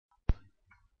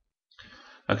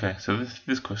Okay, so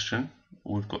this question,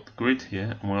 we've got the grid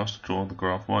here, and we're asked to draw the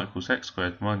graph y equals x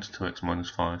squared minus 2x minus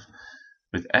 5,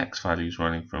 with x values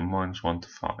running from -1 to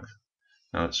 5.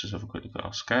 Now let's just have a quick look at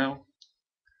our scale.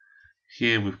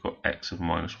 Here we've got x of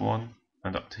 -1,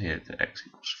 and up to here to x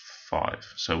equals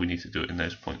 5. So we need to do it in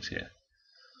those points here.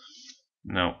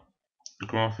 Now, the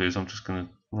graph is, I'm just going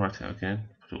to write it again,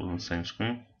 put it all on the same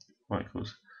screen. Y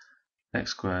equals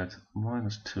x squared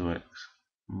minus 2x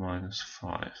minus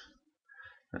 5.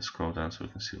 Let's scroll down so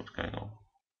we can see what's going on.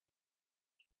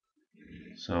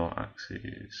 So our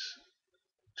axes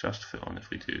just fit on if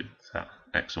we do that,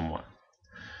 x and y.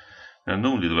 Now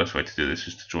normally the best way to do this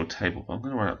is to draw a table, but I'm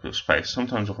going to run out a bit of space.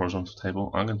 Sometimes a horizontal table,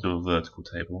 I'm going to do a vertical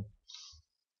table,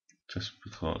 just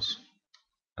because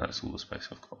that's all the space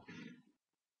I've got.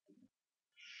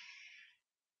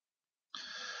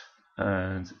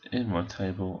 And in my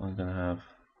table I'm going to have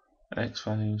x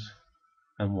values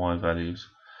and y values,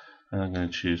 and I'm going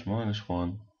to choose -1,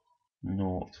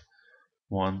 0,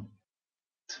 1,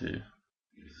 2,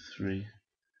 3,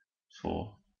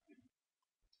 4,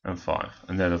 and 5,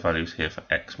 and they're the values here for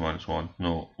x -1,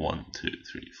 0, 1, 2,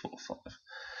 3, 4, 5.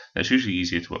 Now it's usually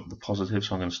easier to work with the positive,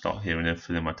 so I'm going to start here and then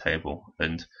fill in my table,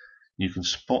 and you can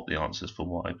spot the answers for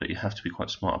y, but you have to be quite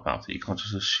smart about it. You can't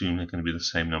just assume they're going to be the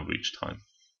same number each time.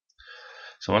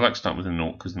 So I like to start with a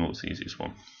 0 because 0 is the easiest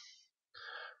one.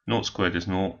 0 squared is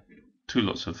 0, 2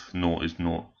 lots of 0 is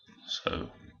 0,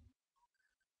 so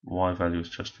y value is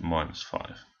just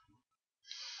 -5.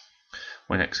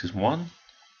 When x is 1,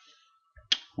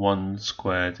 1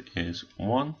 squared is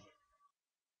 1,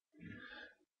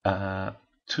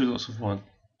 2 lots of 1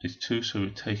 is 2, so we're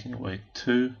taking away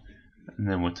 2, and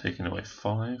then we're taking away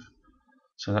 5,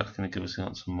 so that's going to give us the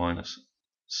answer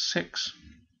 -6.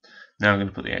 Now I'm going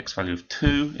to put the x value of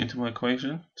 2 into my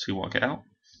equation, see what I get out.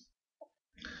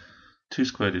 2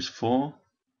 squared is 4,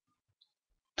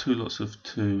 2 lots of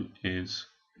 2 is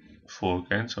 4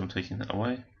 again, so I'm taking that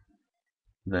away,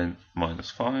 then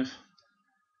 -5.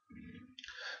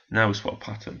 Now we spot a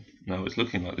pattern. Now it's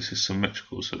looking like this is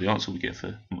symmetrical, so the answer we get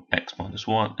for x minus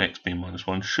 1, x being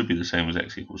 -1, should be the same as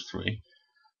x equals 3.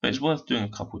 But it's worth doing a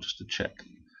couple just to check.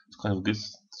 It's kind of a good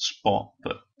spot,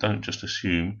 but don't just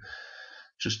assume.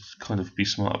 Just kind of be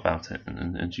smart about it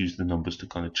and use the numbers to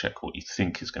kind of check what you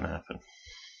think is going to happen.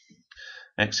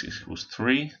 X equals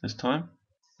 3 this time.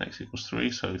 X equals 3,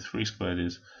 so 3 squared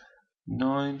is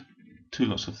 9. 2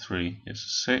 lots of 3 is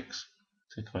 6.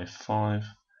 Take away 5.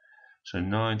 So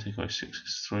 9 take away 6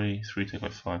 is 3. 3 take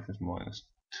away 5 is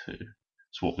 -2.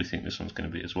 So what we think this one's going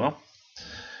to be as well.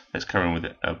 Let's carry on with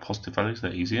it. Positive values,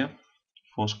 they're easier.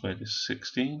 4 squared is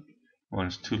 16.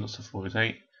 Minus 2 lots of 4 is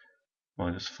 8.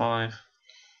 -5.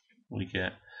 We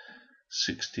get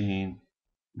 16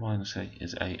 minus 8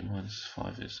 is 8, minus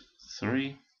 5 is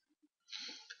 3,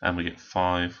 and we get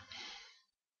 5.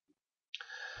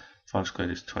 5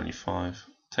 squared is 25.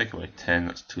 Take away 10,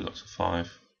 that's 2 lots of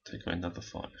 5. Take away another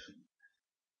 5.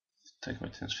 Take away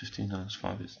 10 is 15, minus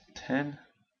 5 is 10.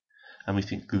 And we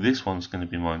think this one's going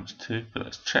to be -2, but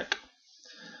let's check.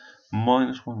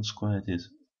 -1 squared is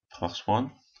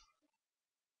 +1.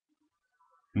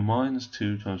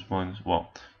 -2 times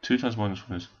 -2 times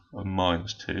 -1 is a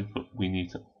 -2, but we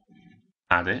need to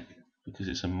add it because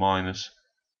it's a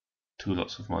 -2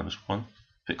 lots of -1. A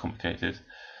bit complicated,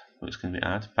 but it's going to be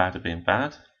add. Bad being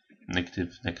bad,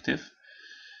 negative, negative,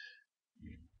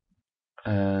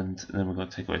 and then we're going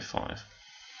to take away 5.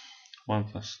 1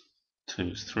 plus 2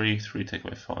 is 3. 3 take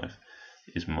away 5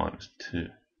 is -2,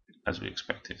 as we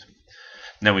expected.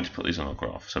 Now we need to put these on our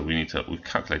graph. So we've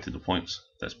calculated the points.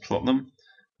 Let's plot them.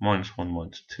 -1,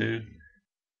 -2.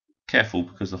 Careful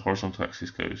because the horizontal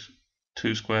axis goes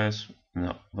 2 squares and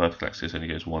the vertical axis only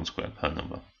goes 1 square per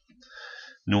number.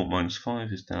 0 minus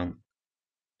 5 is down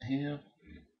here.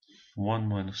 1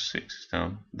 minus 6 is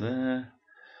down there.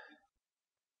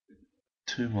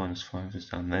 2 minus 5 is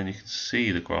down there. And you can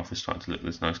see the graph is starting to look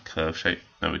this nice curve shape.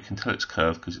 Now we can tell it's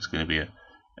curved because it's going to be a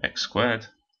x squared.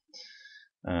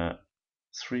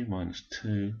 3 minus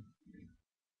 2,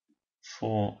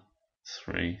 4,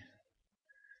 3,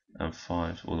 and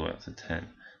 5 all the way up to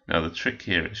 10. Now the trick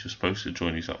here is you're supposed to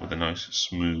join these up with a nice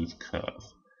smooth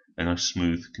curve, a nice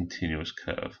smooth continuous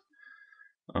curve.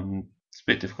 It's a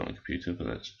bit difficult on the computer, but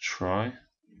let's try.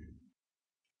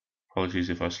 Apologies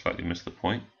if I slightly missed the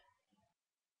point.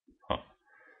 Up,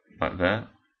 like there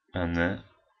and there.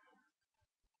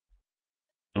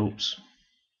 Oops.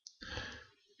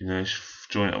 You know,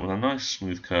 join it up with a nice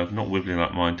smooth curve, not wibbling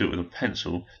like mine. Do it with a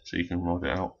pencil so you can mod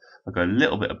it out. I'll go a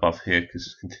little bit above here because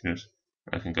it's continuous.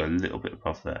 I can go a little bit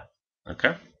above there.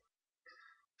 Okay?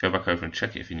 Go back over and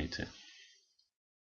check it if you need to.